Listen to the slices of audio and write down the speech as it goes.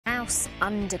house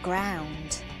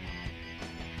underground.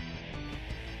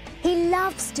 He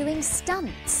loves doing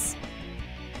stunts.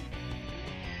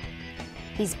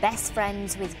 He's best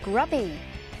friends with Grubby.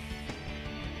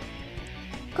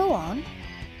 Go on,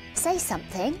 say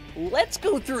something. Let's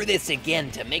go through this again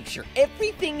to make sure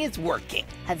everything is working.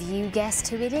 Have you guessed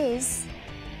who it is?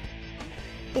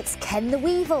 It's Ken the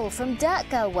Weevil from Dirt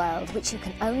Girl World, which you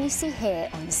can only see here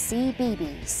on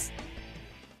CBeebies.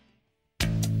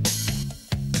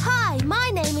 Hi,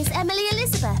 my name is Emily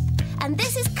Elizabeth, and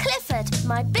this is Clifford,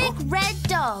 my big red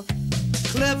dog.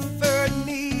 Clifford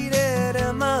needed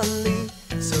Emily,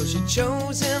 so she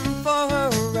chose him for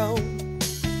her own.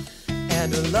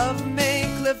 And her love made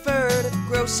Clifford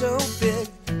grow so big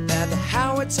that the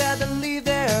Howards had to leave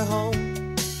their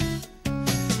home.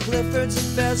 Clifford's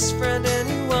the best friend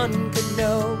anyone could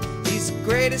know. He's the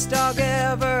greatest dog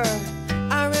ever,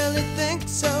 I really think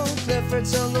so.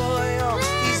 Clifford's so loyal,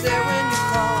 he's there when you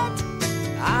call.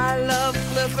 I love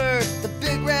Clifford, the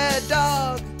big red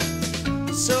dog.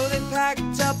 So they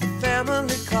packed up a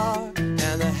family car,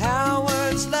 and the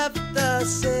Howards left the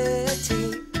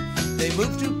city. They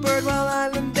moved to Birdwell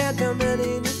Island and found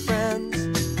many new friends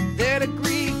there to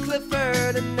greet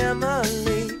Clifford and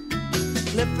Emily.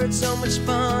 Clifford's so much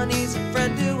fun, he's a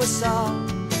friend to us all.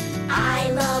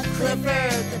 I love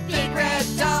Clifford, the big red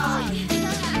dog.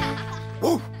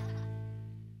 Woo!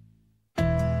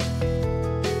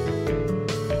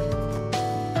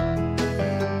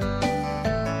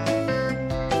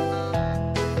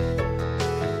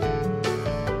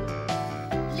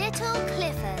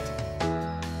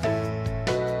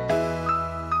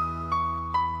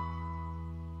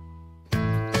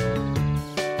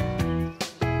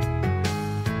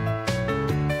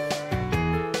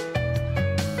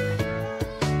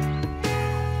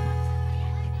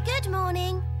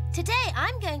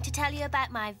 Tell you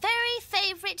about my very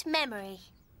favourite memory.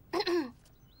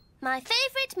 My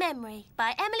Favourite Memory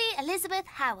by Emily Elizabeth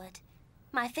Howard.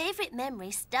 My favourite memory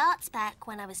starts back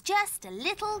when I was just a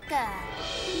little girl,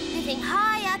 living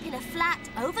high up in a flat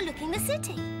overlooking the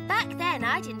city. Back then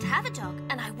I didn't have a dog,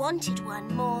 and I wanted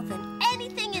one more than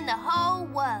anything in the whole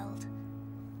world.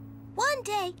 One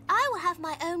day I will have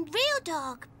my own real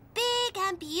dog, big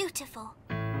and beautiful.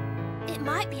 It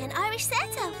might be an Irish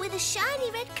setter with a shiny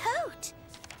red coat.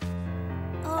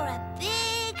 Or a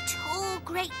big, tall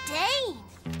Great Dane.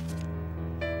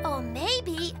 Or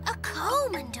maybe a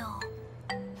Komondor.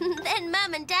 Then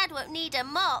Mum and Dad won't need a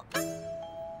mop.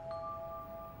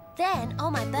 Then,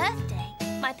 on my birthday,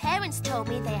 my parents told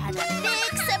me they had a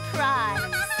big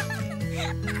surprise.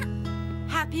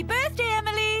 Happy birthday,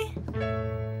 Emily!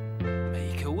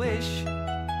 Make a wish.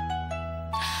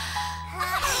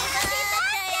 Happy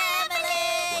birthday,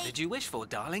 Emily! What did you wish for,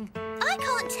 darling? I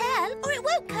can't tell, or it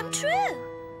won't come true.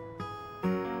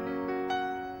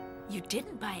 You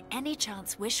didn't by any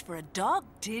chance wish for a dog,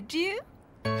 did you?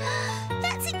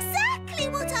 That's exactly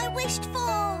what I wished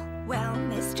for. Well,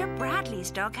 Mr.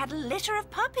 Bradley's dog had a litter of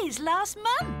puppies last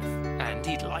month. And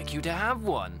he'd like you to have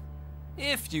one.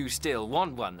 If you still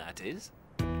want one, that is.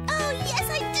 Oh, yes,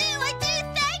 I do,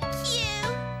 thank you.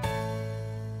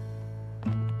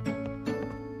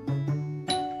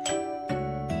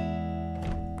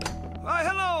 Why,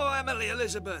 hello, Emily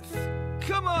Elizabeth.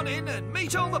 Come on in and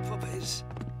meet all the puppies.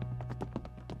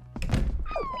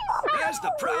 There's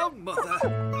the proud mother. Oh,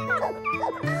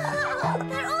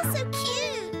 they're all so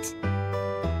cute.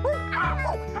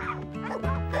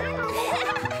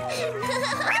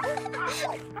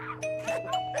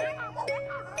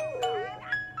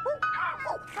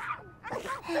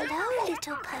 Hello,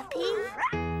 little puppy.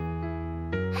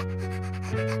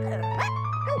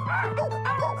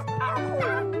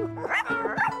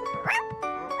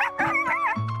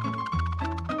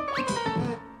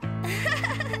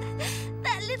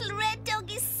 That little red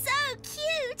dog is so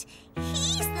cute.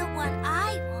 He's the one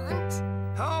I want.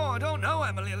 Oh, I don't know,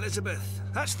 Emily Elizabeth.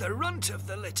 That's the runt of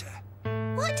the litter.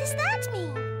 What does that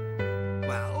mean?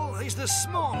 Well, he's the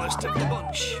smallest of the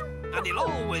bunch, and he'll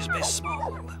always be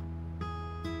small.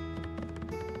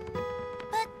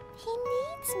 But he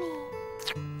needs me.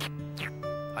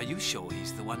 Are you sure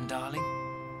he's the one, darling?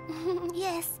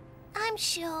 Yes, I'm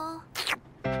sure.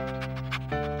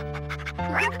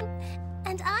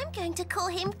 And I'm going to call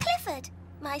him Clifford,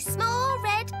 my small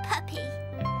red puppy.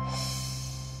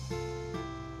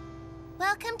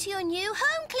 Welcome to your new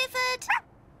home, Clifford.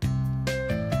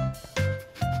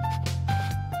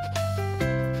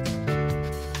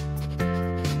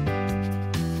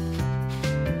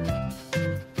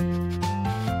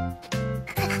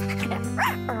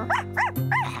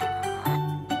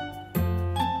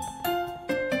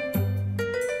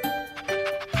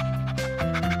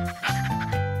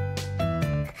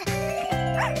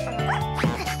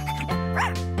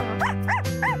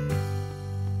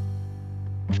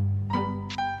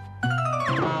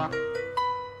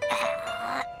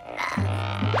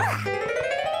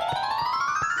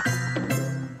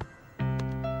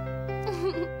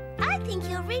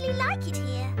 like it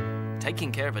here.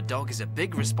 Taking care of a dog is a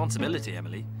big responsibility,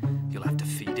 Emily. You'll have to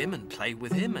feed him and play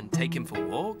with him and take him for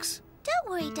walks. Don't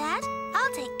worry, Dad.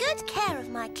 I'll take good care of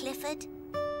my Clifford.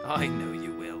 I know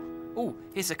you will. Oh,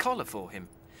 here's a collar for him.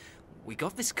 We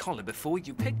got this collar before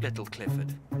you picked little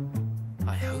Clifford.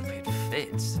 I hope it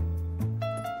fits.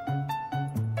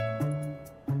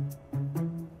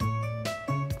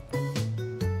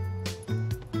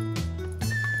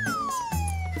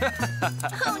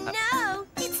 Oh no,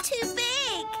 it's too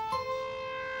big.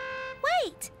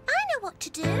 Wait, I know what to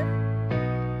do.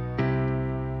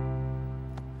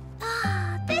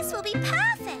 Ah, this will be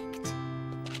perfect.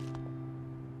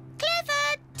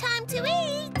 Clifford, time to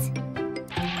eat.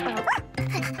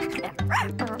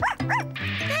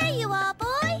 There you are,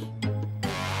 boy.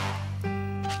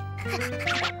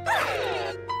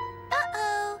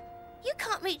 Uh-oh, you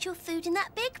can't reach your food in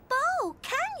that big bowl,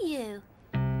 can you?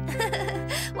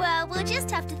 Well, we'll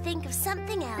just have to think of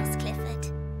something else,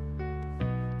 Clifford.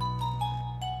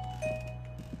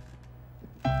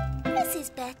 This is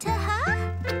better, huh?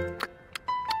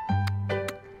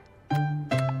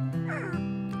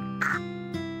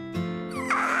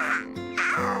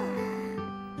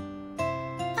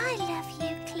 I love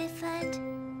you, Clifford.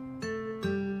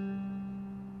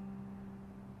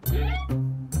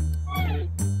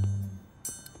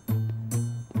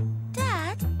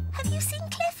 Dad, have you seen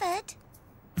Clifford?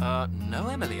 No,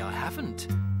 Emily, I haven't.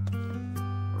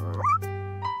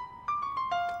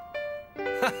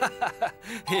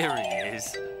 Here he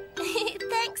is.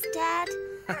 Thanks, Dad.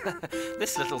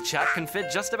 This little chap can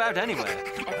fit just about anywhere.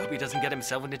 I hope he doesn't get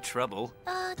himself into trouble.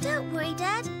 Don't worry,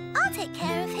 Dad. I'll take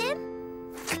care of him.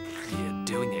 You're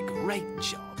doing a great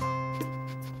job.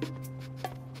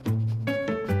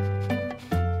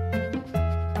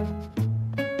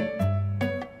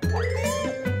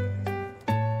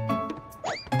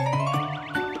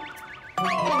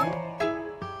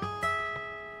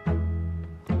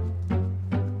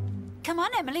 Come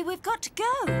on, Emily, we've got to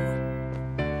go.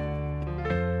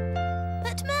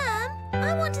 But, Mum,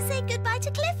 I want to say goodbye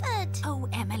to Clifford. Oh,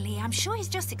 Emily, I'm sure he's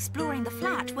just exploring the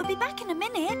flat. We'll be back in a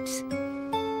minute.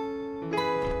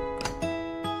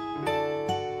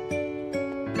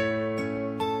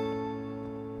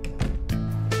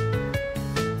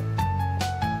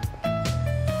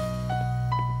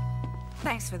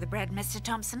 Thanks for the bread, Mr.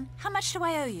 Thompson. How much do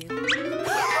I owe you?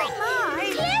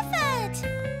 Hi! Clifford!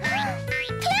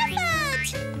 Clifford!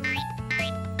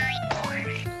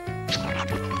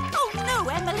 Oh, no,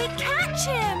 Emily, catch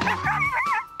him!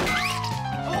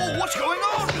 Oh, what's going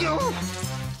on?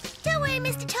 Don't worry,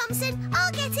 Mr. Thompson.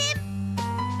 I'll get him.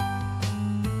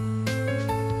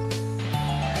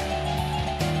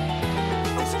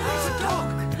 It's a dog.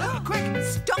 Quick,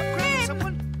 Stop grab him!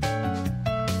 someone.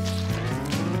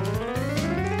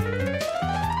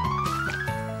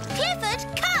 Clifford,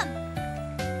 come!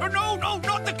 Oh, no,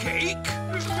 not the cake.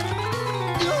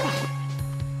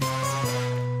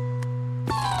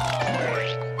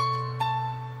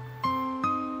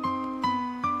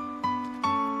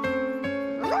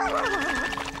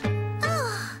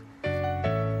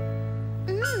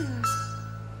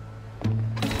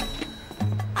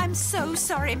 I'm so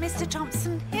sorry, Mr.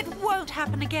 Thompson. It won't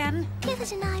happen again.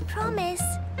 Clifford and I promise.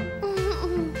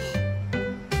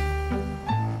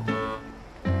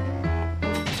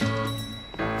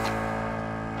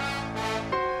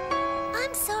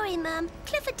 I'm sorry, Mum.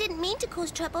 Clifford didn't mean to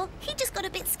cause trouble. He just got a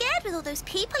bit scared with all those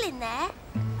people in there.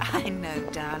 I know,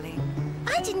 darling.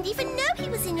 I didn't even know he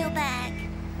was in your bag.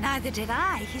 Neither did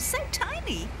I. He's so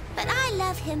tiny. But I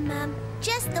love him, Mum.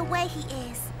 Just the way he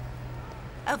is.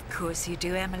 Of course you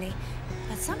do, Emily.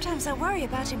 But sometimes I worry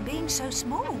about him being so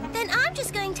small. Then I'm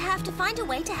just going to have to find a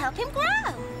way to help him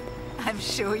grow. I'm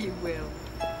sure you will.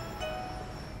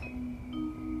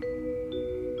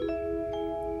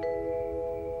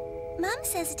 Mum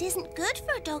says it isn't good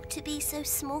for a dog to be so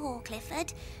small,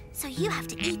 Clifford. So you have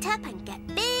to eat up and get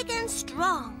big and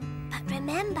strong. But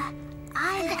remember,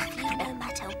 I love you no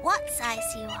matter what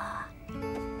size you are.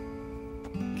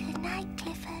 Good night,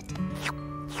 Clifford.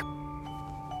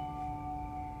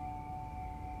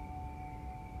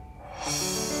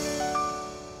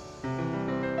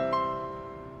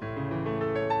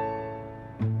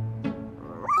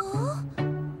 Oh,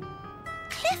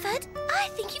 Clifford, I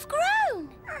think you've grown.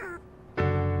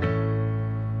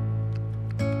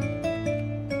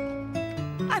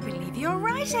 I believe you're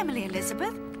right, Emily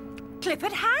Elizabeth.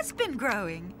 Clifford has been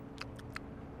growing.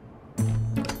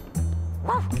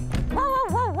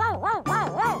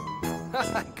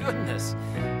 Goodness.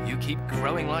 You keep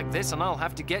growing like this and I'll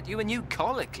have to get you a new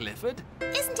collar, Clifford.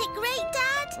 Isn't it great,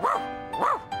 Dad?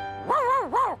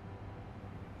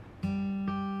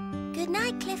 Good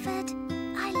night, Clifford. Clifford.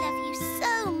 I love you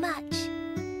so much.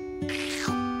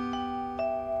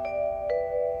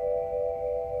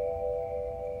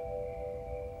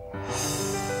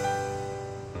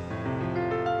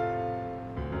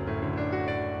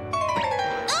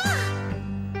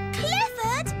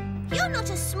 Clifford, you're not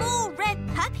a small red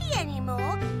puppy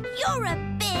anymore. You're a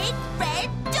big red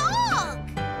dog.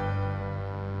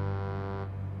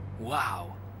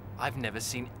 Wow, I've never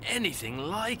seen anything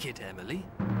like it, Emily.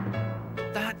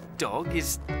 That dog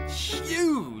is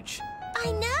huge.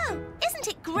 I know. Isn't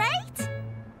it great?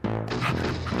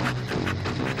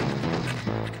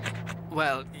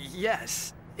 Well,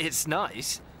 yes, it's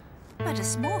nice. But a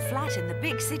small flat in the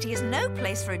big city is no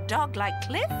place for a dog like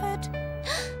Clifford.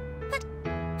 But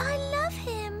I love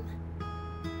him.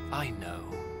 I know.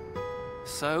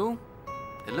 So,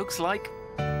 it looks like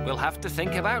we'll have to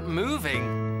think about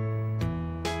moving.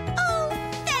 Oh,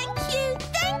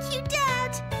 thank you,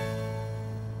 Dad.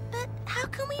 But how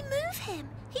can we move him?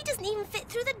 He doesn't even fit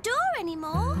through the door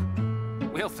anymore.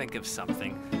 We'll think of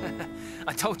something.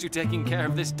 I told you taking care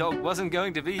of this dog wasn't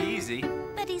going to be easy.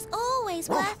 But he's always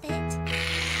worth it.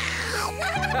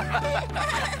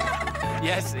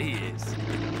 Yes, he is.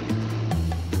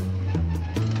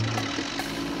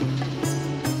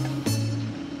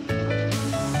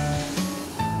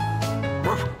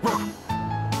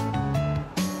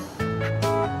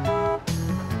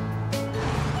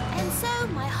 And so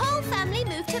my whole family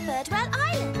moved to Birdwell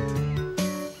Island.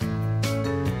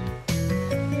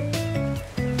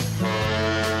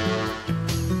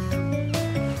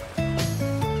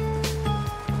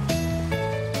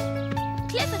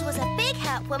 Clifford was a big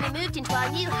help when we moved into our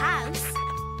new house.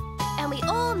 And we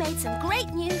all made some great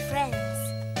new friends.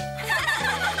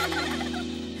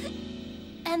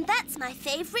 And that's my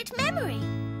favourite memory.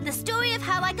 The story of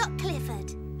how I got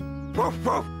Clifford.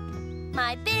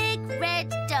 My big red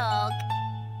dog.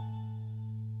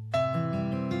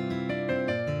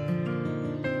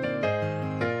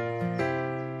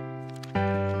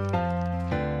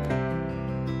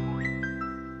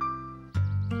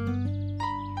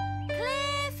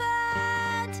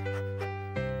 Clifford!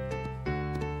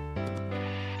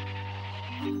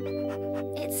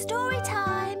 It's story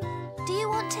time. Do you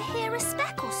want to hear a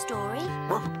Speckle story?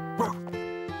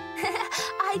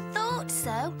 I thought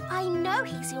so. I know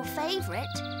he's your favourite.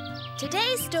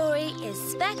 Today's story is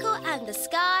Speckle and the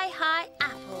Sky-High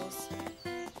Apples.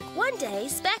 One day,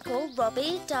 Speckle,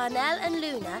 Robbie, Darnell and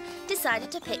Luna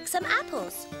decided to pick some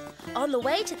apples. On the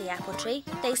way to the apple tree,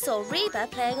 they saw Reba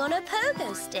playing on a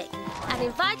pogo stick and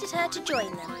invited her to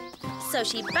join them. So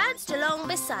she bounced along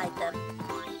beside them.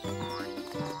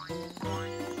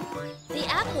 The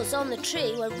apples on the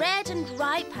tree were red and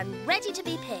ripe and ready to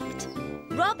be picked.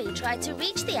 Robbie tried to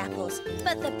reach the apples,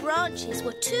 but the branches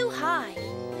were too high.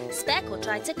 Speckle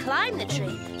tried to climb the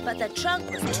tree, but the trunk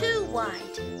was too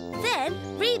wide. Then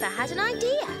Reba had an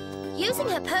idea. Using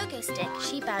her pogo stick,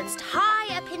 she bounced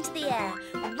high up into the air,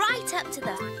 right up to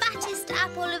the fattest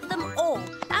apple of them all,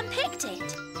 and picked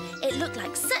it. It looked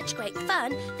like such great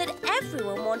fun that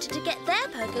everyone wanted to get their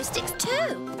pogo sticks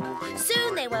too.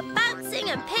 Soon they were bouncing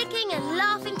and picking and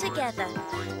laughing together.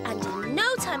 And in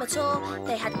no time at all,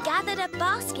 they had gathered a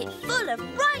basket full of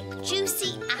ripe,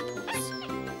 juicy apples.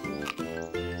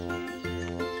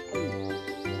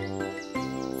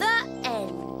 The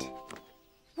end.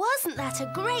 Wasn't that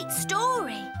a great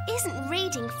story? Isn't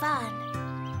reading fun?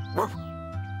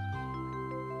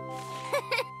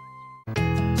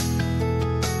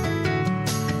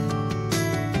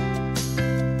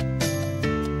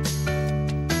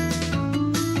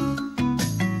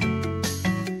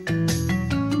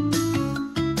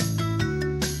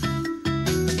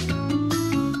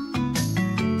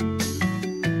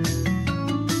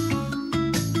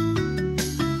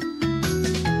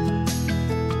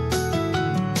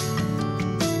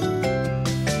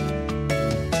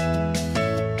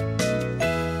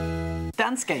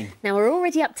 Game. Now, we're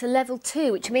already up to level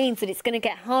 2, which means that it's going to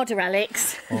get harder,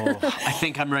 Alex. Oh, I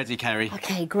think I'm ready, Kerry.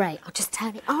 OK, great. I'll just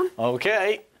turn it on.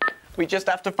 OK. We just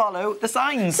have to follow the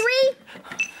signs. 3,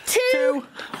 2,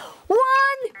 1.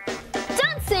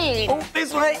 Dancing! Oh,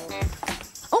 this way.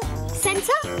 Oh,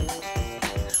 centre.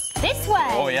 This way.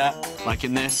 Oh, yeah. Like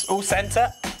in this. Oh,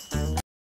 centre.